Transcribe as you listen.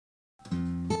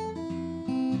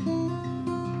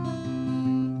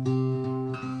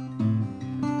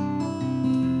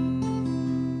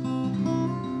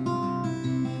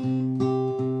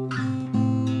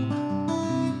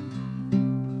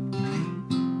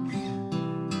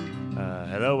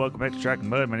Hello, welcome back to Track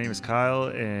Mud. My name is Kyle,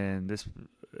 and this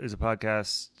is a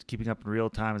podcast keeping up in real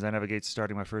time as I navigate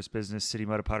starting my first business, City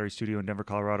Mud, a pottery studio in Denver,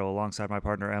 Colorado, alongside my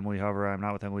partner Emily. However, I am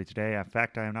not with Emily today. In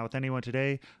fact, I am not with anyone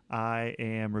today. I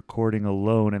am recording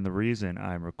alone, and the reason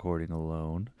I'm recording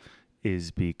alone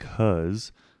is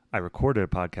because I recorded a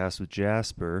podcast with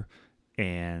Jasper,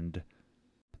 and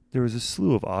there was a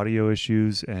slew of audio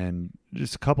issues and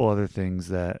just a couple other things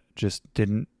that just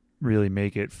didn't really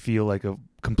make it feel like a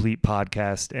complete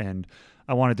podcast, and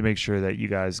I wanted to make sure that you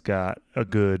guys got a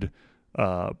good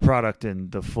product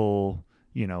and the full,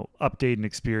 update and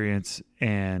experience.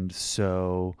 And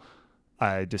so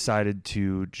I decided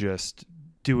to just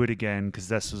do it again because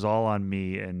this was all on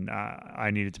me, and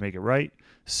I needed to make it right.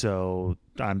 So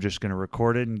I'm just going to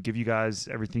record it and give you guys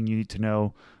everything you need to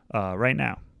know right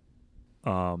now.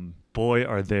 Boy,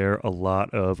 are there a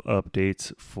lot of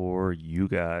updates for you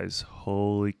guys.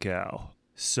 Holy cow.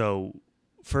 So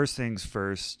first things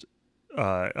first,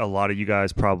 a lot of you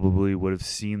guys probably would have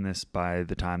seen this by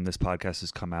the time this podcast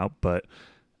has come out, but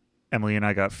Emily and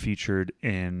I got featured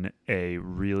in a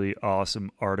really awesome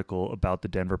article about the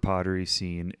Denver pottery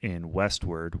scene in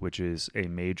Westward, which is a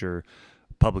major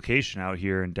publication out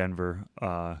here in Denver.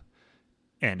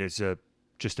 And it's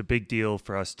just a big deal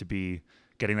for us to be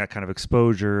getting that kind of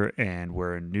exposure, and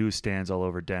we're in newsstands all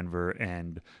over Denver,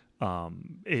 and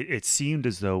it seemed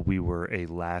as though we were a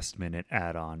last minute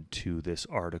add-on to this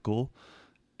article,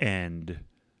 and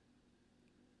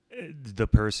the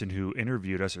person who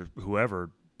interviewed us, or whoever,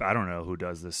 I don't know who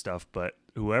does this stuff, but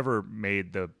whoever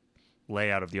made the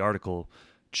layout of the article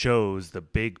chose the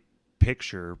big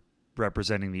picture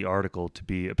representing the article to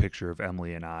be a picture of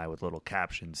Emily and I with little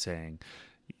captions saying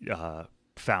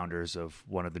founders of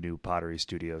one of the new pottery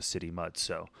studios, City Mud.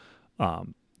 So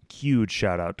huge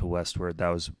shout out to Westward. That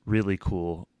was really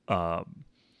cool.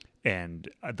 And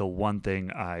the one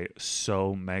thing I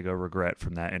so mega regret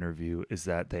from that interview is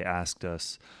that they asked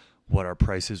us what our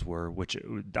prices were, which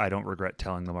I don't regret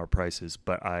telling them our prices,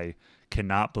 but I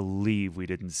cannot believe we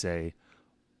didn't say,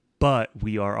 but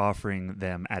we are offering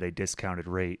them at a discounted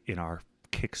rate in our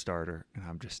Kickstarter. And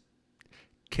I'm just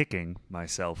kicking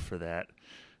myself for that.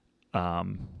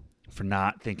 For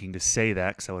not thinking to say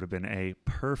that, because that would have been a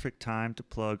perfect time to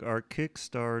plug our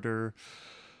Kickstarter.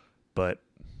 But,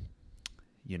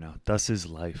 thus is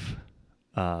life.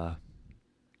 Okay,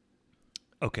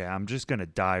 I'm just going to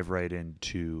dive right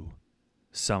into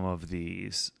some of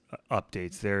these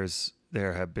updates.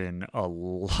 There have been a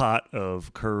lot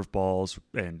of curveballs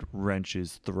and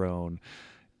wrenches thrown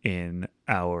in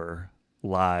our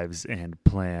lives and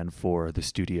plan for the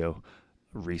studio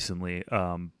recently.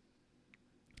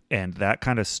 And that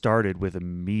kind of started with a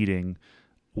meeting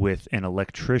with an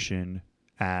electrician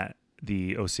at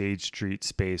the Osage St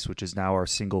space, which is now our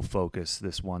single focus,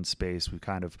 this one space. We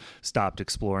kind of stopped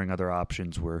exploring other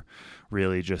options. We're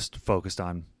really just focused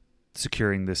on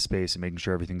securing this space and making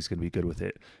sure everything's going to be good with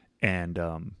it. And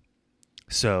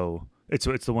so it's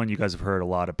the one you guys have heard a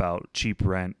lot about, cheap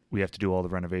rent. We have to do all the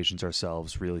renovations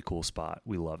ourselves. Really cool spot.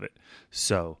 We love it.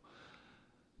 So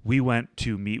we went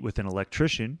to meet with an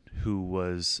electrician who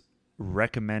was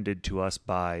recommended to us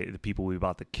by the people we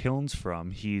bought the kilns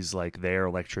from. He's like their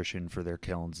electrician for their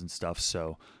kilns and stuff.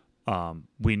 So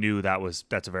we knew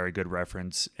that's a very good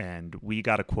reference, and we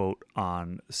got a quote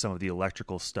on some of the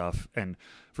electrical stuff. And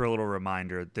for a little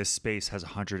reminder, this space has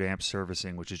 100 amp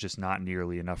servicing, which is just not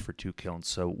nearly enough for two kilns.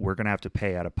 So we're going to have to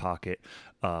pay out of pocket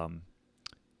a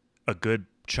good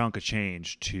chunk of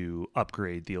change to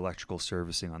upgrade the electrical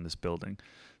servicing on this building.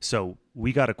 So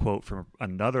we got a quote from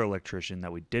another electrician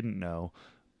that we didn't know,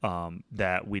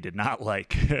 that we did not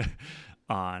like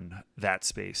on that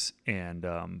space.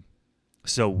 And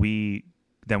so we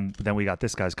got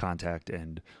this guy's contact,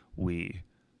 and we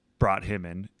brought him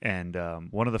in. And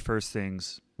one of the first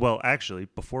things, well, actually,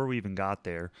 before we even got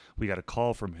there, we got a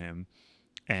call from him,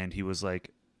 and he was like,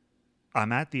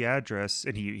 I'm at the address,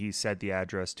 and he said the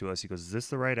address to us. He goes, is this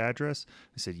the right address?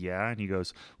 I said, yeah. And he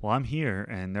goes, well, I'm here,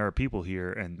 and there are people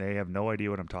here, and they have no idea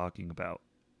what I'm talking about.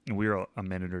 And we were a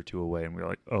minute or two away, and we were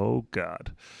like, oh,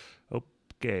 God.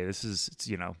 Okay, this is,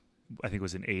 I think it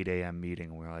was an 8 a.m. meeting,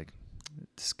 and we were like,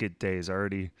 skid day is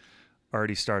already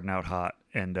starting out hot.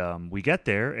 And we get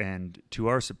there, and to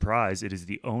our surprise, it is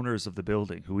the owners of the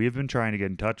building, who we have been trying to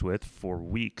get in touch with for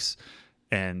weeks.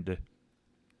 And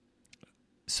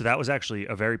so that was actually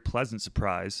a very pleasant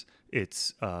surprise.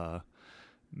 It's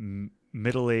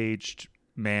middle-aged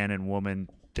man and woman.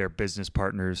 They're business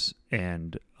partners,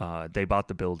 and they bought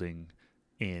the building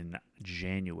in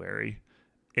January.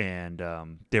 And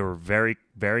they were very,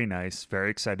 very nice, very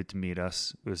excited to meet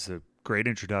us. It was a great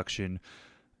introduction.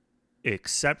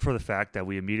 except for the fact that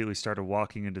we immediately started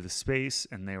walking into the space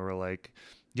and they were like,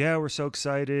 yeah, we're so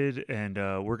excited, and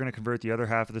we're going to convert the other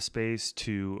half of the space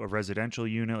to a residential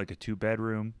unit, like a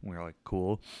 2-bedroom. We were like,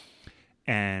 cool.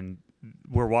 And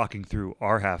we're walking through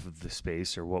our half of the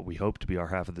space, or what we hope to be our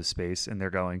half of the space, and they're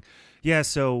going, yeah,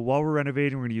 so while we're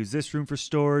renovating, we're going to use this room for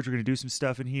storage, we're going to do some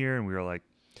stuff in here. And we were like,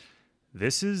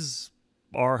 this is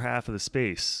our half of the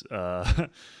space. I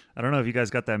don't know if you guys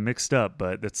got that mixed up,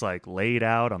 but it's like laid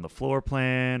out on the floor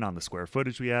plan, on the square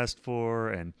footage we asked for,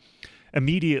 and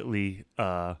immediately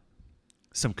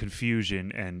some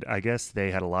confusion. And I guess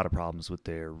they had a lot of problems with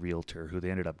their realtor, who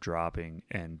they ended up dropping.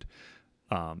 And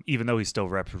even though he still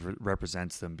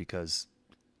represents them, because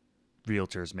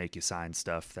realtors make you sign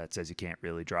stuff that says you can't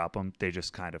really drop them, they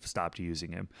just kind of stopped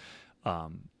using him.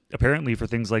 Apparently for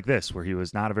things like this, where he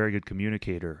was not a very good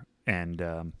communicator.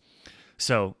 And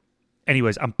so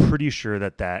anyways, I'm pretty sure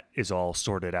that that is all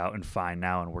sorted out and fine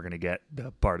now, and we're going to get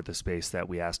the part of the space that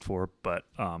we asked for. But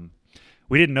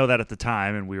we didn't know that at the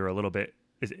time, and we were a little bit,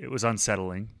 it was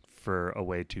unsettling for a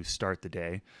way to start the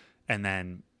day. And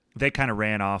then they kind of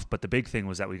ran off, but the big thing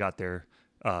was that we got their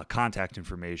contact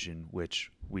information,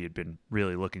 which we had been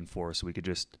really looking for, so we could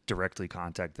just directly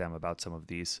contact them about some of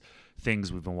these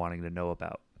things we've been wanting to know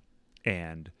about.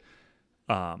 And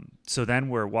so then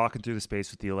we're walking through the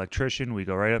space with the electrician. We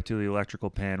go right up to the electrical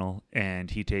panel,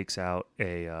 and he takes out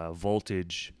a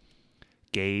voltage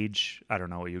gauge. I don't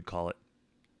know what you'd call it.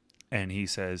 And he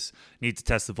says, need to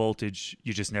test the voltage.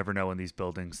 You just never know in these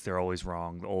buildings. They're always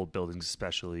wrong, the old buildings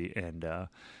especially. And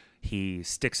he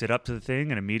sticks it up to the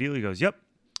thing and immediately goes, yep,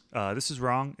 this is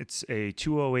wrong. It's a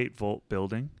 208 volt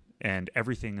building, and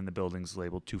everything in the building's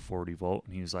labeled 240 volt.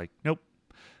 And he was like, nope.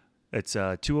 It's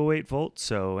 208 volts,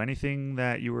 so anything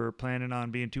that you were planning on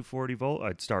being 240 volt,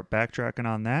 I'd start backtracking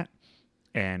on that.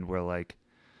 And we're like,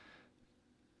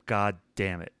 God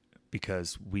damn it,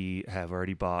 because we have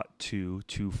already bought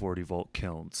 240 volt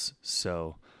kilns.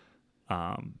 So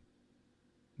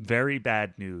very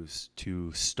bad news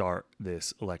to start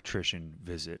this electrician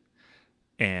visit.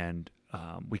 And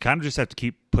we kind of just have to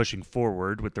keep pushing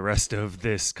forward with the rest of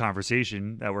this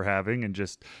conversation that we're having, and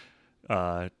just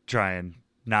try and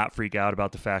not freak out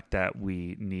about the fact that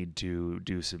we need to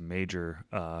do some major,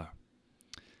 I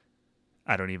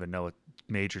don't even know,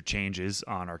 major changes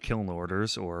on our kiln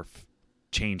orders, or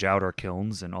change out our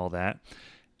kilns and all that.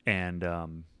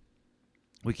 And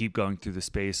we keep going through the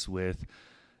space with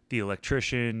the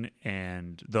electrician.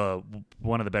 And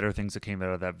one of the better things that came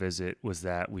out of that visit was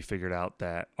that we figured out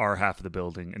that our half of the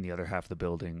building and the other half of the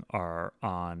building are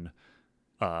on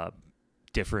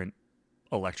different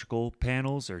electrical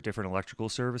panels, or different electrical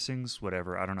servicings,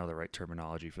 whatever. I don't know the right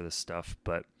terminology for this stuff,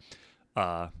 but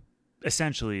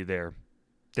essentially they're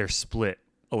split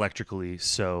electrically,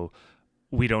 so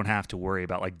we don't have to worry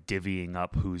about like divvying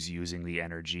up who's using the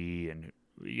energy and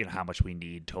how much we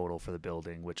need total for the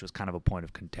building, which was kind of a point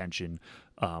of contention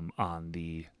on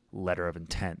the letter of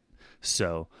intent.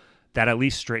 So that at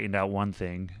least straightened out one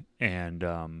thing. And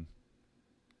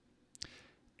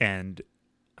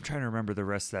I'm trying to remember the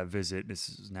rest of that visit. This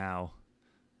is now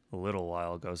a little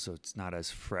while ago, so it's not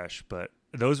as fresh, but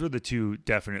those were the two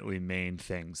definitely main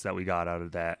things that we got out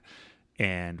of that.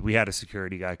 And we had a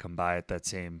security guy come by at that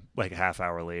same, like a half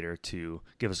hour later, to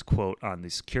give us a quote on the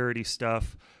security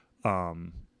stuff.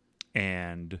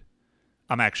 And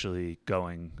I'm actually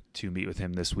going to meet with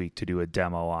him this week to do a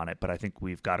demo on it, but I think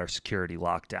we've got our security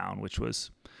locked down, which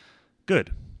was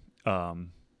good.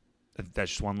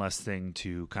 That's just one less thing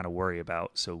to kind of worry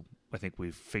about. So I think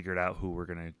we've figured out who we're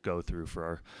going to go through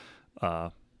for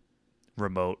our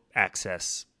remote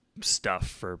access stuff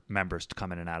for members to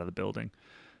come in and out of the building.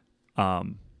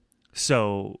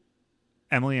 So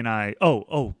Emily and I,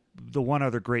 the one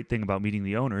other great thing about meeting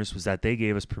the owners was that they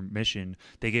gave us permission.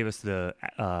 They gave us the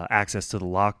access to the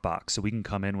lockbox, so we can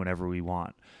come in whenever we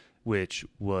want, which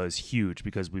was huge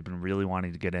because we've been really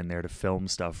wanting to get in there to film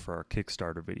stuff for our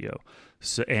Kickstarter video.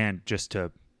 So, and just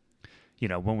to,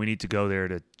 when we need to go there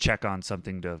to check on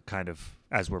something, to kind of,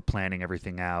 as we're planning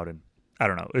everything out. And I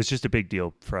don't know, it's just a big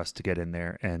deal for us to get in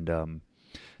there. And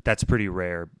that's pretty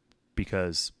rare,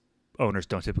 because owners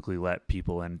don't typically let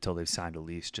people in until they've signed a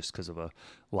lease, just because of a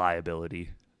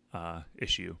liability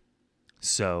issue.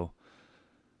 So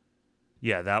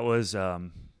yeah, that was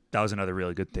another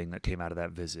really good thing that came out of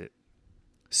that visit.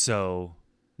 So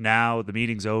now the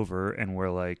meeting's over, and we're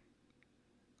like,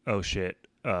 oh shit,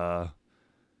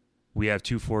 we have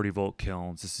 240 volt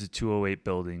kilns. This is a 208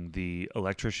 building. The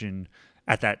electrician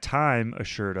at that time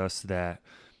assured us that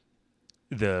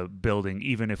the building,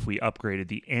 even if we upgraded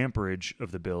the amperage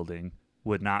of the building,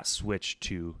 would not switch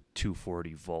to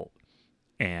 240 volt.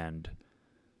 And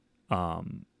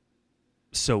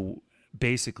So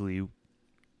basically,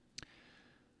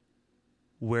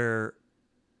 we're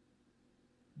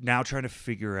now trying to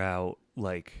figure out,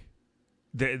 like,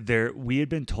 there we had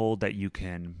been told that you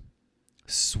can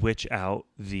switch out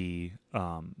the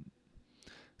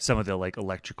some of the, like,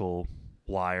 electrical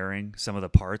wiring, some of the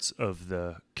parts of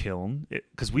the kiln,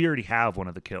 because we already have one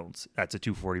of the kilns that's a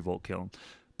 240 volt kiln.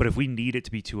 But if we need it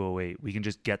to be 208, we can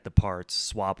just get the parts,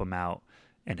 swap them out,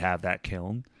 and have that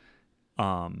kiln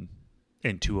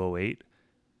in 208.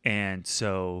 And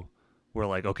so we're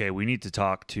like, okay, we need to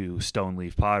talk to Stone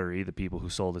Leaf Pottery, the people who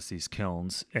sold us these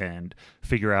kilns, and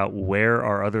figure out where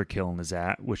our other kiln is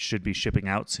at, which should be shipping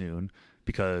out soon,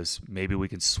 because maybe we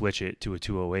can switch it to a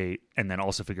 208, and then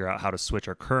also figure out how to switch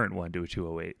our current one to a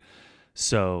 208.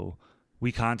 So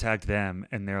we contact them,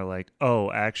 and they're like,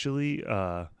 oh, actually,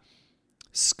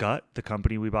 Scut, the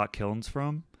company we bought kilns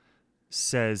from,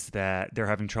 says that they're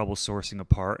having trouble sourcing a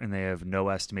part, and they have no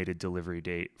estimated delivery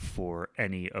date for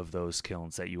any of those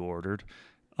kilns that you ordered.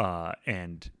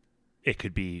 And it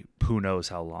could be who knows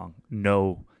how long.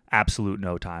 Absolute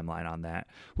no timeline on that,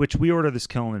 which we ordered this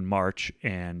kiln in March,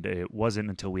 and it wasn't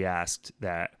until we asked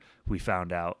that we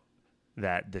found out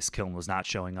that this kiln was not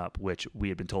showing up, which we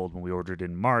had been told when we ordered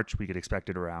in March we could expect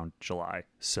it around July.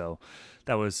 So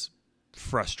that was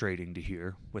frustrating to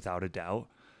hear, without a doubt.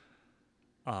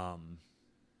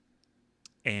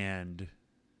 And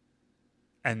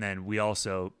then we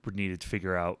also needed to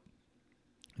figure out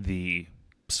the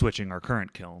switching our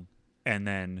current kiln. And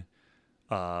then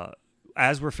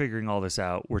as we're figuring all this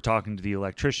out, we're talking to the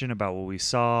electrician about what we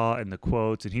saw and the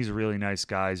quotes, and he's a really nice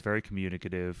guy. He's very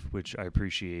communicative, which I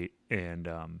appreciate. And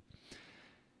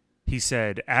he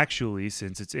said, actually,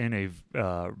 since it's in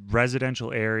a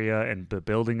residential area and the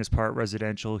building is part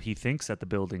residential, he thinks that the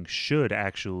building should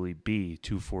actually be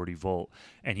 240 volt.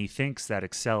 And he thinks that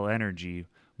Excel Energy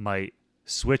might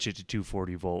switch it to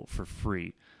 240 volt for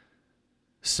free.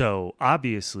 So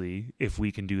obviously, if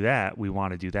we can do that, we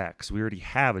want to do that, because we already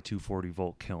have a 240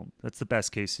 volt kiln. That's the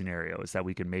best case scenario, is that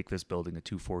we can make this building a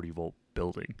 240 volt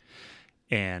building.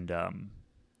 And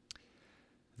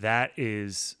that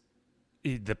is...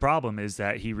 the problem is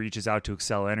that he reaches out to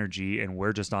Excel Energy, and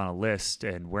we're just on a list,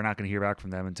 and we're not going to hear back from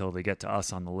them until they get to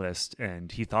us on the list.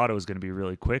 And he thought it was going to be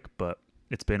really quick, but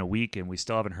it's been a week, and we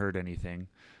still haven't heard anything.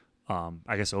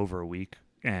 I guess over a week.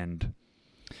 And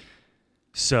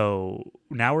so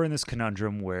now we're in this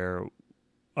conundrum where,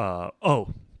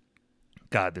 oh,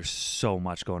 God, there's so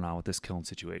much going on with this kiln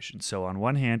situation. So on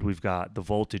one hand, we've got the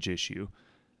voltage issue.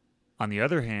 On the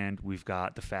other hand, we've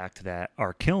got the fact that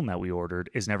our kiln that we ordered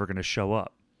is never going to show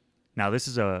up. Now, this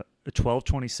is a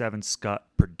 1227 Scut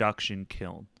production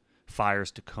kiln,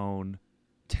 fires to cone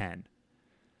 10.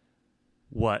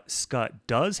 What Scut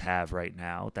does have right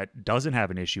now that doesn't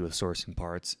have an issue with sourcing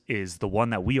parts is the one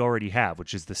that we already have,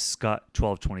 which is the Scut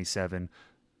 1227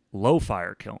 low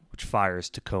fire kiln, which fires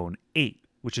to cone 8,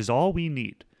 which is all we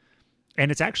need. And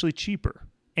it's actually cheaper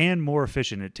and more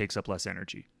efficient. It takes up less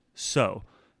energy. So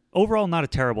overall, not a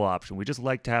terrible option. We just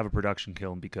like to have a production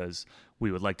kiln because we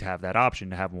would like to have that option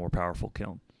to have a more powerful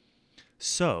kiln.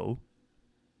 So,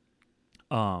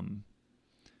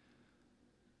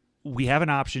 we have an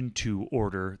option to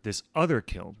order this other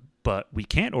kiln, but we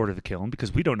can't order the kiln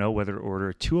because we don't know whether to order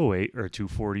a 208 or a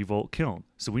 240 volt kiln.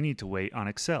 So we need to wait on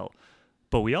Excel.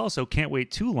 But we also can't wait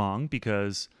too long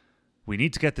because we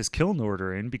need to get this kiln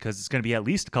order in, because it's going to be at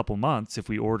least a couple months if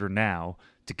we order now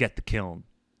to get the kiln.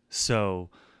 So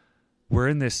we're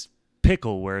in this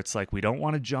pickle where it's like we don't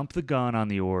want to jump the gun on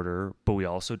the order, but we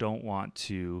also don't want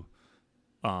to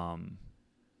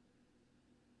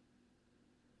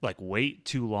like wait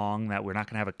too long that we're not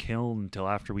going to have a kiln until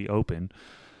after we open.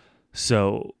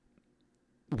 So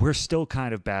we're still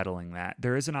kind of battling that.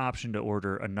 There is an option to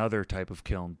order another type of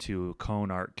kiln, to a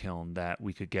cone art kiln, that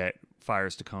we could get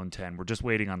fires to cone 10. We're just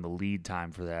waiting on the lead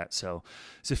time for that. So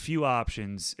it's a few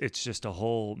options. It's just a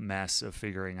whole mess of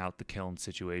figuring out the kiln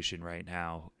situation right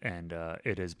now. And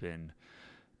it has been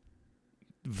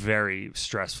very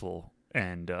stressful.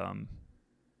 And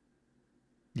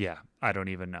yeah, I don't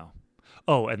even know.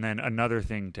 Oh, and then another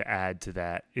thing to add to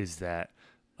that is that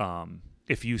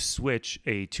if you switch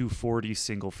a 240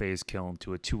 single phase kiln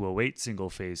to a 208 single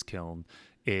phase kiln,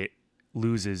 it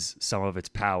loses some of its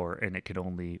power and it can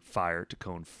only fire to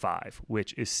cone 5,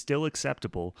 which is still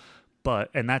acceptable.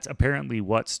 And that's apparently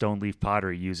what Stone Leaf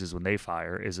Pottery uses when they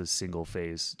fire, is a single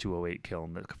phase 208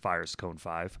 kiln that fires to cone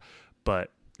 5.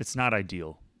 But it's not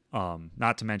ideal.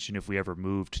 Not to mention if we ever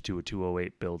moved to a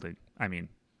 208 building. I mean,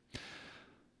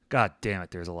 God damn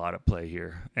it, there's a lot at play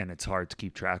here, and it's hard to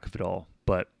keep track of it all.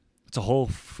 But it's a whole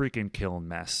freaking kiln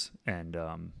mess. And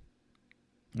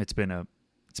It's been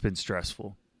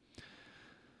stressful.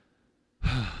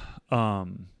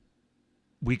 um,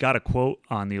 we got a quote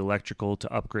on the electrical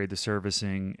to upgrade the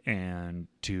servicing and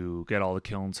to get all the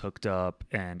kilns hooked up,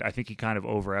 and I think he kind of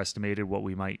overestimated what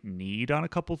we might need on a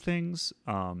couple things.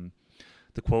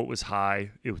 The quote was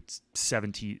high. It was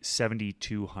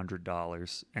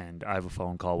 $7,200, and I have a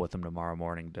phone call with him tomorrow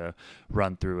morning to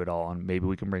run through it all, and maybe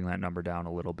we can bring that number down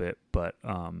a little bit. But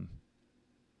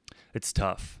it's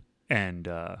tough, and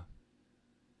a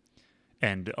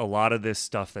lot of this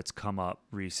stuff that's come up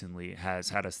recently has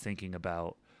had us thinking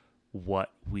about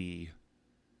what we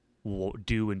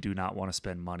do and do not want to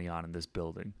spend money on in this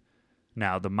building.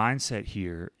 Now, the mindset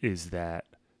here is that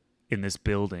in this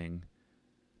building,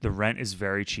 the rent is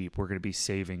very cheap. We're going to be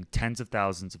saving tens of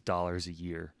thousands of dollars a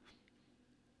year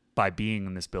by being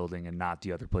in this building and not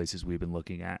the other places we've been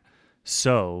looking at.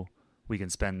 So we can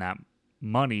spend that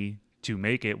money to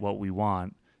make it what we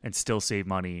want and still save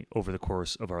money over the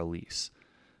course of our lease.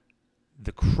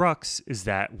 The crux is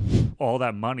that all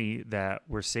that money that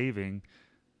we're saving,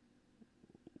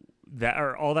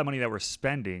 all that money that we're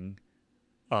spending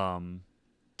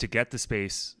to get the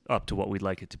space up to what we'd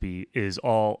like it to be, is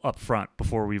all up front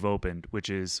before we've opened, which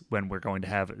is when we're going to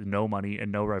have no money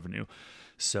and no revenue.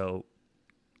 So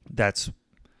that's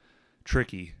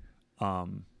tricky.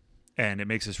 And it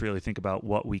makes us really think about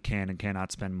what we can and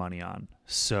cannot spend money on.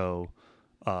 So,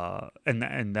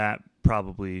 and that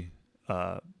probably,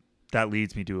 that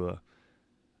leads me to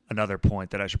another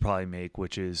point that I should probably make,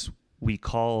 which is we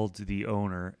called the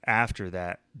owner after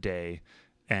that day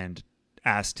and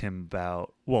asked him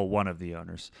about, well, one of the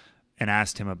owners, and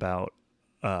asked him about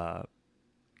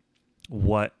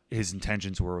what his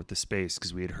intentions were with the space,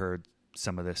 because we had heard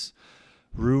some of this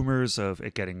rumors of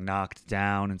it getting knocked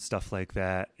down and stuff like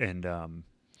that. And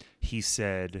he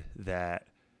said that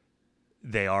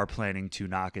they are planning to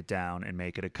knock it down and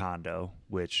make it a condo,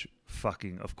 which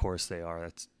fucking, of course they are.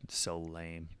 That's so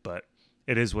lame, but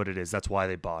it is what it is. That's why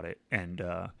they bought it. And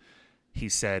he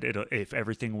said if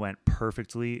everything went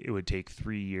perfectly, it would take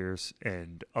 3 years,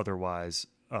 and otherwise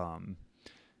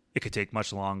it could take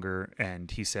much longer. And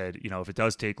he said, if it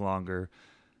does take longer,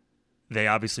 they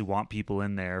obviously want people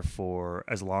in there for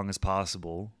as long as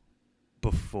possible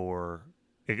before,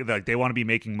 like, they want to be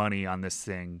making money on this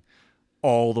thing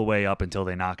all the way up until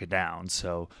they knock it down.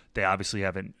 So they obviously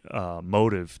have a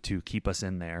motive to keep us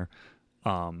in there.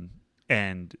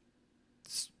 And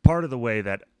part of the way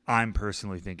that I'm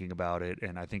personally thinking about it,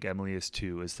 and I think Emily is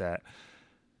too, is that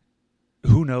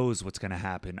who knows what's going to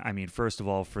happen. I mean, first of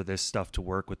all, for this stuff to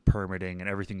work with permitting and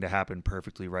everything to happen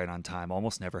perfectly right on time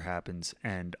almost never happens.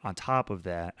 And on top of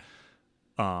that,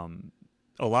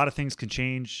 a lot of things can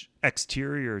change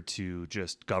exterior to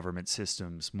just government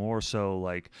systems, more so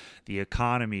like the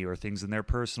economy or things in their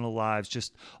personal lives.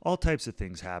 Just all types of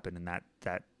things happen in that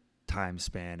time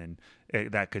span, and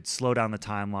that could slow down the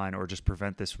timeline or just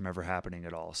prevent this from ever happening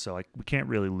at all. So we can't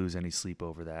really lose any sleep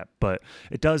over that. But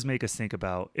it does make us think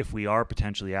about, if we are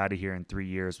potentially out of here in 3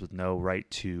 years with no right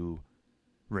to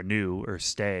renew or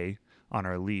stay on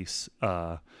our lease,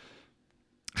 how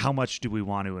much do we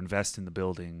want to invest in the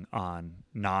building on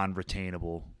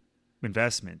non-retainable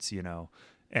investments,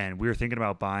 And we were thinking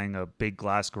about buying a big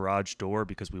glass garage door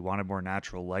because we wanted more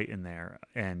natural light in there.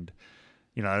 And,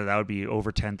 that would be over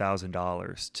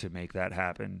 $10,000 to make that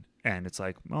happen. And it's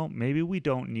like, well, maybe we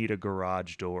don't need a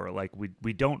garage door. Like,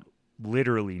 we don't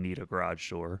literally need a garage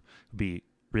door. It'd be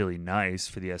really nice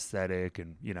for the aesthetic.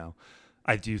 And,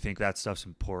 I do think that stuff's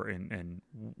important. And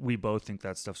we both think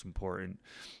that stuff's important.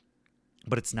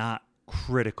 But it's not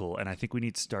critical, and I think we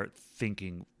need to start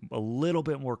thinking a little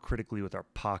bit more critically with our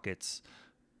pockets,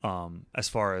 as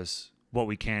far as what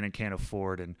we can and can't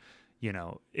afford. And,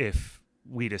 if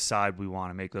we decide we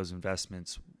want to make those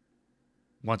investments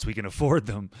once we can afford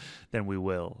them, then we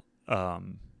will.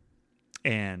 And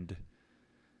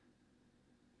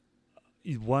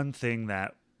one thing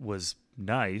that was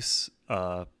nice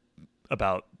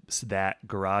about that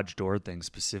garage door thing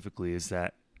specifically is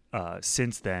that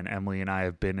since then, Emily and I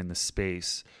have been in the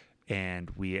space,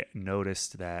 and we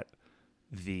noticed that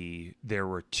there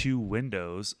were 2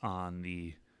 windows on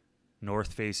the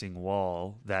north-facing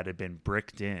wall that had been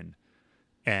bricked in.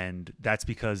 And that's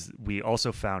because we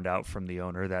also found out from the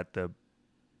owner that the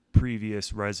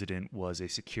previous resident was a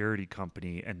security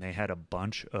company, and they had a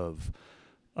bunch of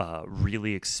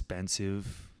really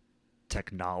expensive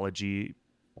technology,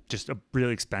 just a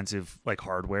really expensive like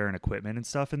hardware and equipment and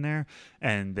stuff in there,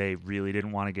 and they really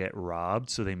didn't want to get robbed,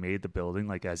 so they made the building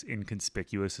like as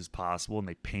inconspicuous as possible, and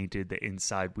they painted the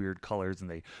inside weird colors, and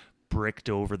they bricked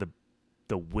over the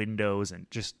windows and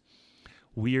just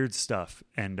weird stuff.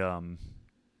 And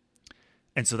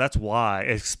And so that's why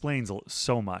it explains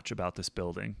so much about this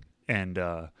building. And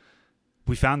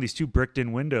we found these two bricked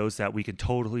in windows that we can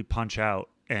totally punch out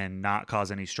and not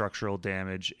cause any structural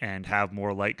damage and have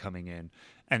more light coming in.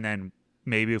 And then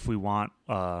maybe if we want,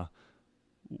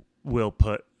 we'll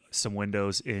put some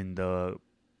windows in the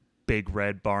big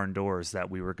red barn doors that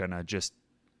we were going to just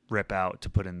rip out to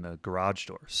put in the garage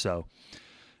door. So,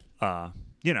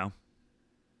 you know,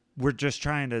 we're just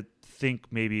trying to think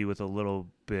maybe with a little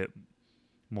bit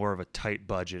more of a tight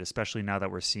budget, especially now that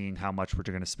we're seeing how much we're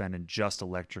going to spend in just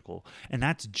electrical. And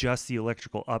that's just the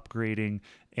electrical upgrading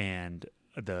and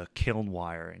the kiln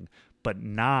wiring, but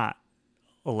not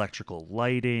electrical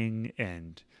lighting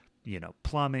and,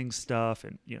 plumbing stuff.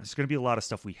 And, there's going to be a lot of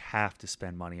stuff we have to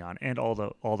spend money on, and all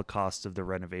the costs of the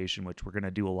renovation, which we're going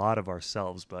to do a lot of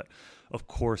ourselves. But of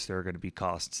course there are going to be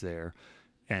costs there.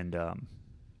 And,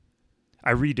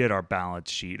 I redid our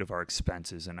balance sheet of our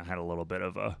expenses, and I had a little bit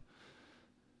of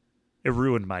it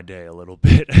ruined my day a little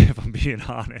bit, if I'm being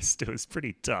honest. It was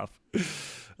pretty tough.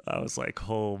 I was like,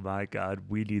 oh my God,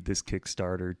 we need this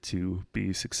Kickstarter to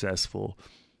be successful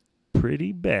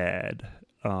pretty bad.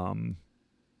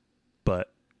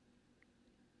 But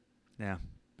yeah,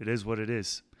 it is what it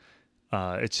is.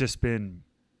 It's just been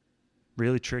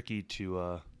really tricky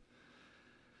to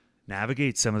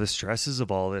navigate some of the stresses of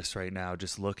all this right now.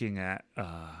 Just looking at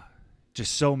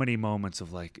just so many moments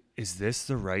of like, is this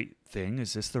the right thing?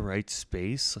 Is this the right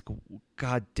space? Like,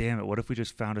 God damn it. What if we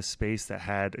just found a space that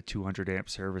had a 200 amp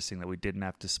servicing that we didn't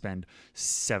have to spend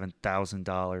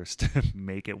 $7,000 to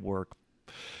make it work?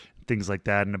 Things like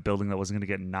that, in a building that wasn't going to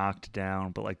get knocked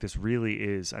down. But like, this really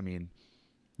is,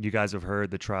 you guys have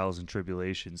heard the trials and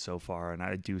tribulations so far, and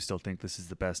I do still think this is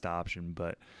the best option.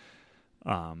 But,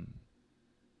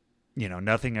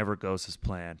 nothing ever goes as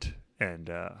planned. And,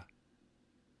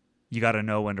 you got to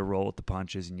know when to roll with the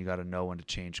punches, and you got to know when to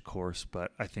change course.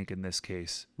 But I think in this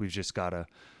case, we've just got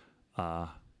to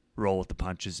roll with the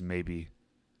punches and maybe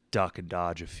duck and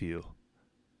dodge a few.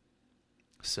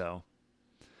 So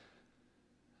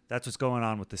that's what's going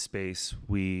on with the space.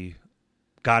 We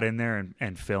got in there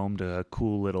and filmed a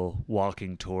cool little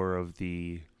walking tour of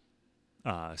the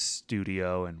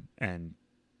studio and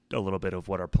a little bit of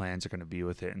what our plans are going to be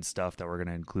with it and stuff that we're going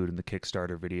to include in the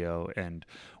Kickstarter video. And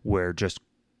we're just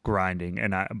grinding,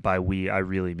 and by we, I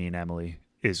really mean Emily,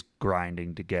 is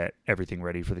grinding to get everything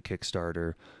ready for the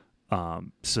Kickstarter,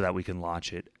 so that we can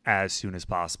launch it as soon as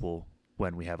possible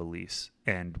when we have a lease.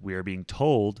 And we are being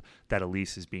told that a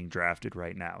lease is being drafted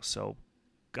right now. So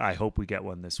I hope we get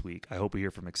one this week. I hope we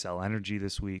hear from Excel Energy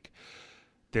this week.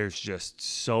 There's just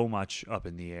so much up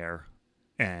in the air,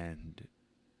 and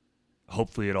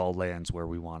hopefully it all lands where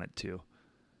we want it to.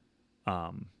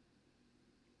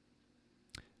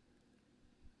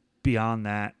 Beyond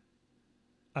that,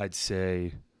 I'd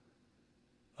say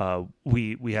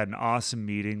we had an awesome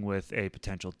meeting with a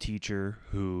potential teacher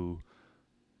who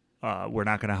we're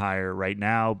not going to hire right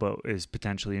now, but is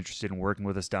potentially interested in working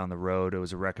with us down the road. It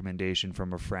was a recommendation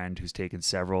from a friend who's taken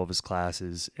several of his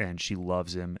classes, and she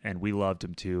loves him, and we loved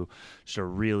him too. Just a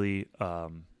really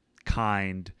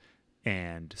kind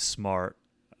and smart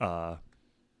and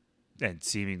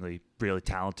seemingly really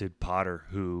talented potter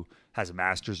who has a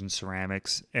master's in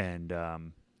ceramics and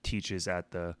teaches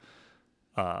at the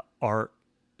Art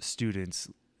Students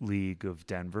League of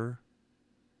Denver.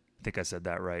 I think I said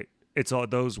that right. It's all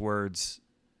those words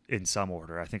in some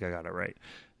order. I think I got it right.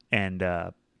 And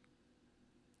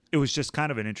it was just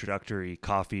kind of an introductory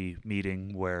coffee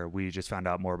meeting where we just found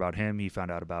out more about him. He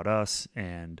found out about us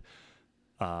and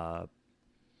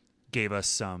gave us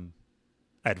some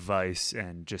advice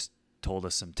and just told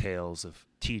us some tales of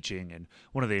teaching. And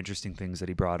one of the interesting things that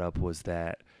he brought up was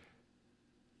that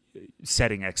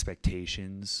setting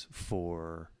expectations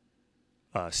for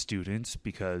students,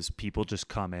 because people just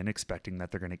come in expecting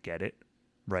that they're going to get it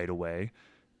right away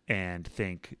and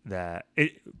think that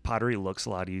pottery looks a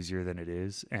lot easier than it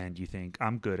is. And you think,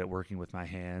 I'm good at working with my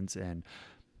hands and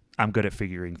I'm good at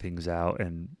figuring things out,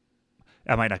 and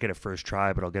I might not get it first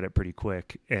try, but I'll get it pretty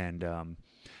quick. And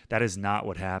that is not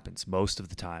what happens most of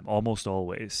the time, almost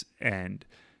always. And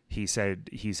he said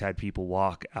he's had people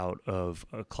walk out of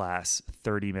a class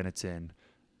 30 minutes in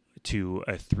to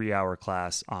a 3-hour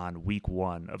class on week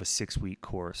 1 of a 6-week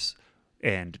course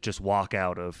and just walk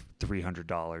out of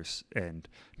 $300 and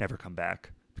never come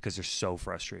back because they're so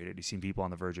frustrated. He's seen people on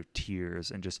the verge of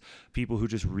tears and just people who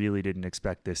just really didn't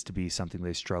expect this to be something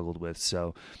they struggled with.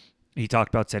 So he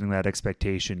talked about setting that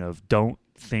expectation of, don't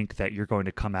think that you're going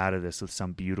to come out of this with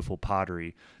some beautiful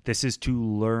pottery. This is to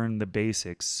learn the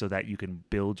basics so that you can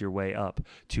build your way up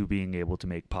to being able to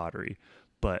make pottery.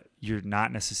 but you're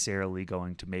not necessarily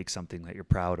going to make something that you're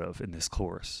proud of in this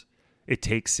course. It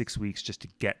takes 6 weeks just to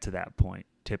get to that point,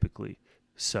 typically.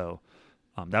 So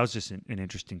that was just an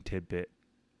interesting tidbit.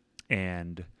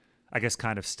 And I guess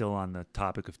kind of still on the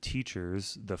topic of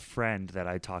teachers, the friend that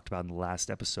I talked about in the last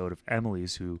episode of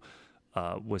Emily's, who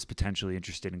was potentially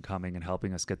interested in coming and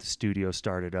helping us get the studio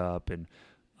started up and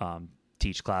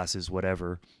teach classes,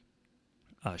 whatever.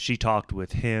 She talked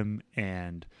with him,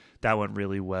 and that went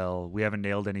really well. We haven't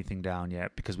nailed anything down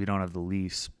yet because we don't have the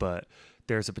lease, but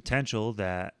there's a potential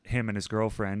that him and his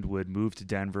girlfriend would move to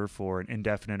Denver for an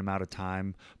indefinite amount of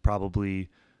time, probably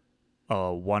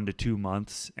 1 to 2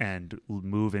 months, and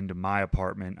move into my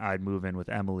apartment. I'd move in with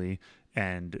Emily,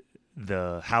 and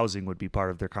the housing would be part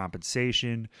of their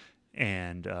compensation,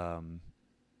 and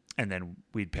then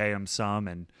we'd pay him some,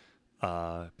 and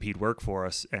he'd work for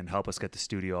us and help us get the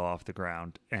studio off the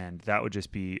ground. And that would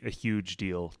just be a huge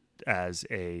deal as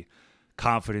a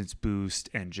confidence boost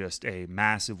and just a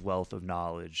massive wealth of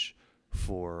knowledge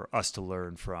for us to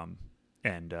learn from.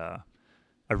 And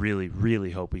I really,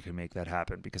 really hope we can make that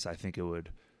happen, because I think it would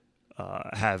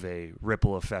have a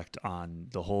ripple effect on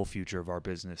the whole future of our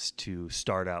business to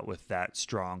start out with that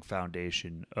strong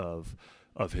foundation of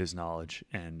his knowledge.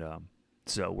 And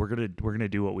so we're gonna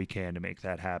do what we can to make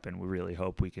that happen. We really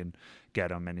hope we can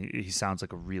get him, and he sounds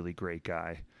like a really great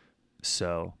guy.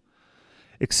 So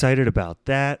excited about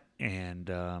that. And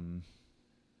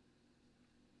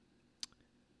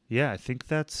yeah, I think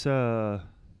that's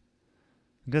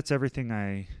everything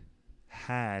I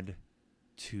had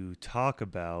to talk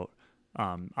about.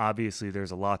 Obviously,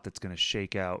 there's a lot that's going to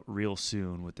shake out real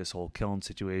soon with this whole kiln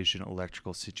situation,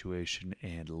 electrical situation,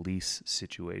 and lease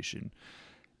situation.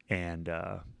 And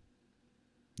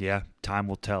yeah, time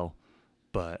will tell.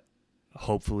 But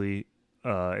hopefully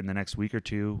in the next week or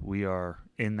two, we are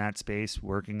in that space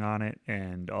working on it,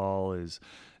 and all is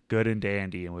good and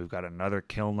dandy. And we've got another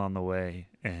kiln on the way,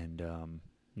 and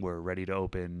we're ready to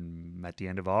open at the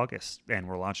end of August, and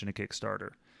we're launching a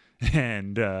Kickstarter.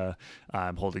 And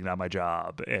I'm holding down my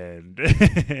job and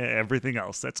everything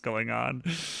else that's going on.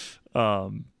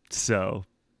 So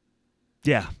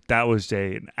yeah, that was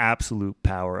an absolute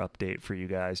power update for you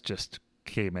guys. Just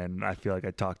came in. I feel like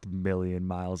I talked a million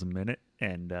miles a minute,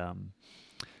 and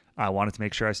I wanted to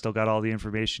make sure I still got all the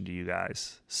information to you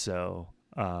guys. So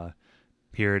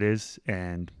here it is.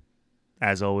 And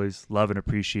as always, love and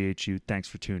appreciate you. Thanks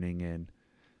for tuning in,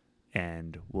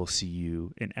 and we'll see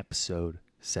you in episode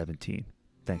 17.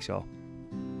 Thanks, y'all.